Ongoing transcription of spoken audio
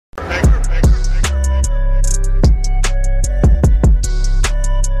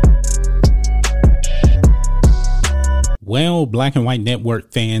Well, Black and White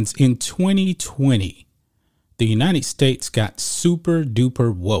Network fans, in 2020, the United States got super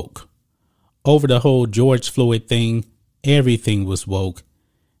duper woke. Over the whole George Floyd thing, everything was woke.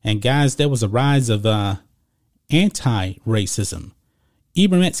 And guys, there was a rise of anti-racism.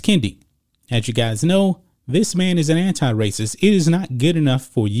 Ibram X. Kendi, as you guys know, this man is an anti-racist. It is not good enough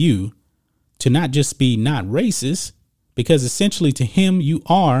for you to not just be not racist, because essentially to him you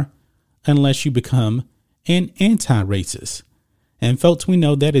are, unless you become an anti-racist. And folks, we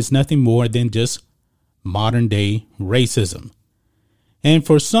know that is nothing more than just modern day racism. And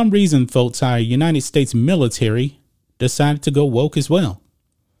for some reason, folks, our United States military decided to go woke as well.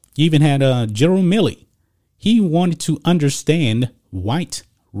 You even had General Milley. He wanted to understand white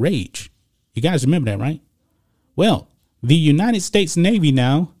rage. You guys remember that, right? Well, the United States Navy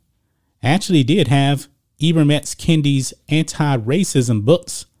now actually did have Ibram X. Kendi's anti-racism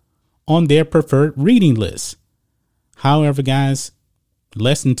books on their preferred reading list. However, guys,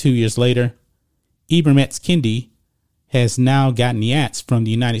 less than 2 years later, Ibram X. Kendi has now gotten the axe from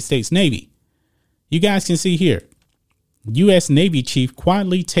the United States Navy. You guys can see here, U.S. Navy chief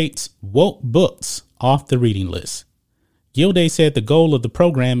quietly takes woke books off the reading list. Gilday said the goal of the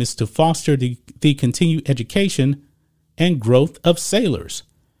program is to foster the continued education and growth of sailors.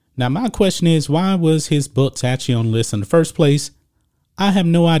 Now, my question is, why was his books actually on the list in the first place? I have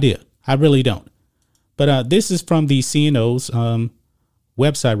no idea. I really don't. But this is from the CNO's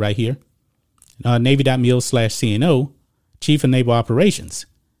website right here, Navy.mil/CNO, Chief of Naval Operations.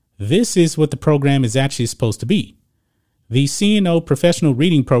 This is what the program is actually supposed to be. The CNO professional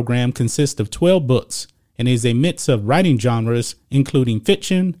reading program consists of 12 books and is a mix of writing genres, including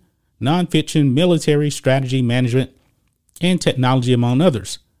fiction, nonfiction, military, strategy, management, and technology, among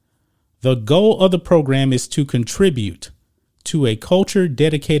others. The goal of the program is to contribute to a culture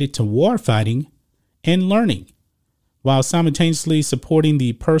dedicated to warfighting and learning, while simultaneously supporting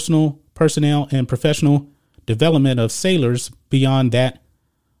the personnel, and professional development of sailors beyond that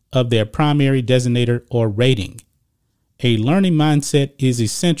of their primary designator or rating. A learning mindset is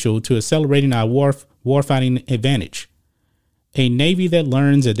essential to accelerating our warfighting advantage. A Navy that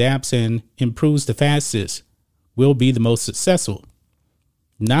learns, adapts, and improves the fastest will be the most successful.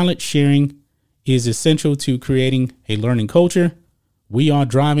 Knowledge sharing is essential to creating a learning culture. We are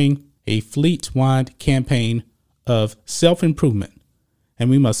driving a fleet-wide campaign of self-improvement, and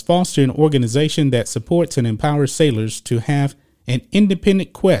we must foster an organization that supports and empowers sailors to have an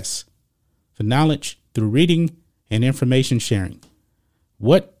independent quest for knowledge through reading and information sharing.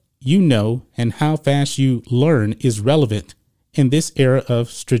 What you know and how fast you learn is relevant in this era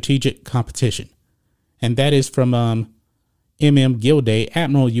of strategic competition. And that is from M.M. Gilday,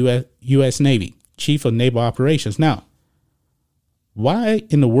 Admiral U.S. Navy, Chief of Naval Operations. Now, why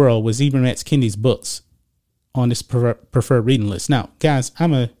in the world was Ibram X. Kendi's books on this preferred reading list? Now, guys,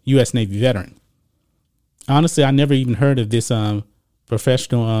 I'm a U.S. Navy veteran. Honestly, I never even heard of this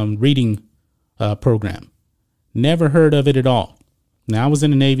professional reading program. Never heard of it at all. Now, I was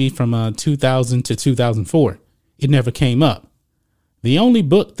in the Navy from 2000 to 2004. It never came up. The only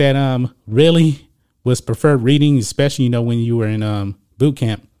book that really was preferred reading, especially, when you were in boot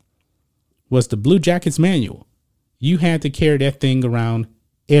camp, was the Blue Jackets Manual. You had to carry that thing around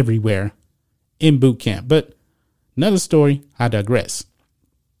everywhere in boot camp. But another story, I digress.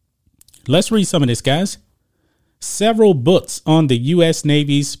 Let's read some of this, guys. Several books on the U.S.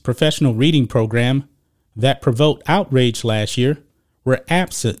 Navy's professional reading program that provoked outrage last year were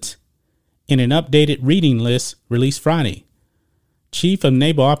absent in an updated reading list released Friday. Chief of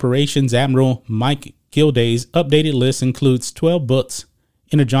Naval Operations Admiral Mike Gilday's updated list includes 12 books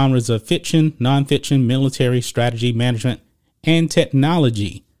in the genres of fiction, nonfiction, military, strategy, management, and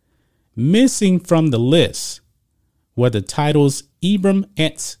technology. Missing from the list were the titles Ibram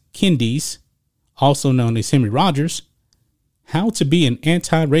X. Kendi's, also known as Henry Rogers, How to Be an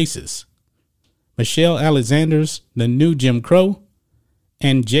Anti-Racist, Michelle Alexander's The New Jim Crow,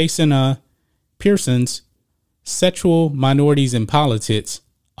 and Jason Pearson's Sexual Minorities in Politics,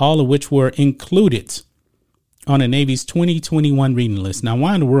 all of which were included on the Navy's 2021 reading list. Now,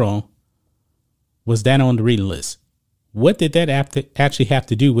 why in the world was that on the reading list? What did that actually have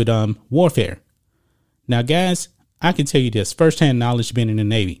to do with warfare? Now, guys, I can tell you this firsthand knowledge being in the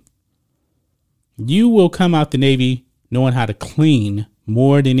Navy. You will come out the Navy knowing how to clean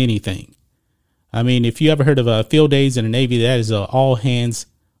more than anything. I mean, if you ever heard of field days in the Navy, that is all hands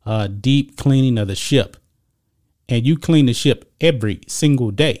deep cleaning of the ship. And you clean the ship every single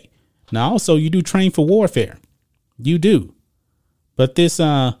day. Now, also, you do train for warfare. You do. But this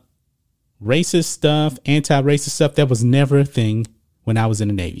racist stuff, anti-racist stuff, that was never a thing when I was in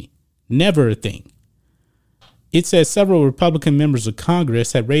the Navy. Never a thing. It says several Republican members of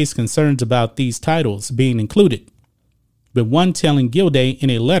Congress had raised concerns about these titles being included, with one telling Gilday in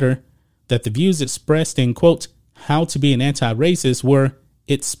a letter that the views expressed in, quote, How to Be an Anti-Racist were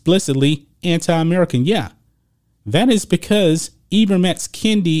explicitly anti-American. Yeah, that is because Ibram X.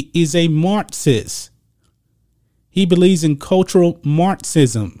 Kendi is a Marxist. He believes in cultural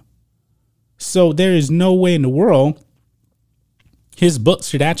Marxism. So there is no way in the world his books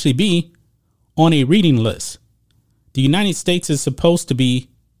should actually be on a reading list. The United States is supposed to be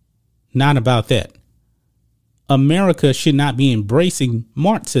not about that. America should not be embracing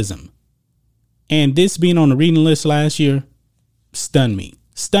Marxism. And this being on the reading list last year stunned me.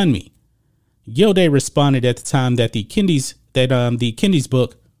 Gilday responded at the time that the Kendi's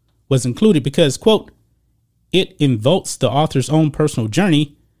book was included because, quote, it invokes the author's own personal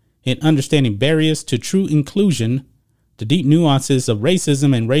journey in understanding barriers to true inclusion, the deep nuances of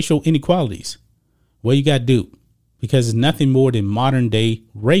racism and racial inequalities. What you got to do, because it's nothing more than modern day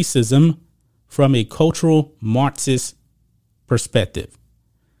racism from a cultural Marxist perspective.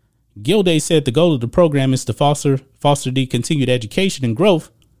 Gilday said the goal of the program is to foster the continued education and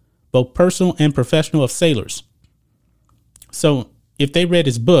growth, both personal and professional, of sailors. So if they read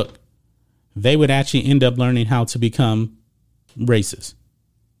his book, they would actually end up learning how to become racist.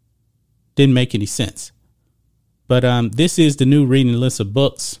 Didn't make any sense. But this is the new reading list of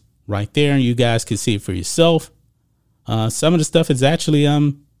books right there. You guys can see it for yourself. Some of the stuff is actually,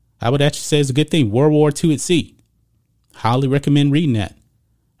 I would actually say, is a good thing. World War II at Sea. Highly recommend reading that.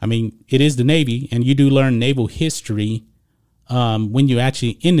 I mean, it is the Navy, and you do learn naval history when you're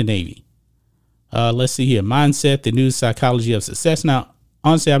actually in the Navy. Let's see here. Mindset, the New Psychology of Success. Now,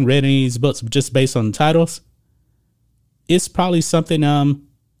 honestly, I haven't read any of these books, but just based on the titles, it's probably something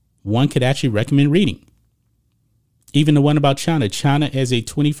one could actually recommend reading. Even the one about China as a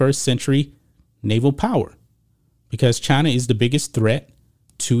 21st century naval power, because China is the biggest threat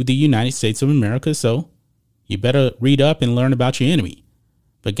to the United States of America. So you better read up and learn about your enemy.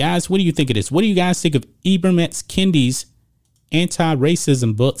 But guys, what do you think of this? What do you guys think of Ibram X. Kendi's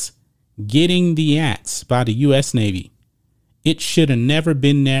anti-racism books getting the axe by the U.S. Navy? It should have never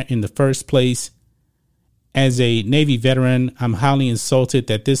been there in the first place. As a Navy veteran, I'm highly insulted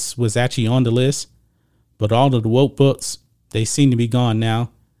that this was actually on the list. But all of the woke books, they seem to be gone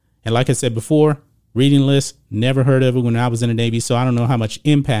now. And like I said before, reading list, never heard of it when I was in the Navy. So I don't know how much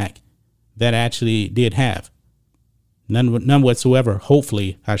impact that actually did have. None whatsoever,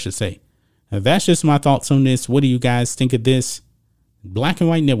 hopefully, I should say. Now, that's just my thoughts on this. What do you guys think of this? Black and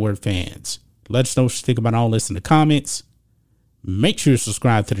White Network fans, let us know what you think about all this in the comments. Make sure you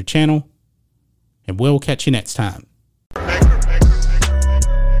subscribe to the channel, and we'll catch you next time.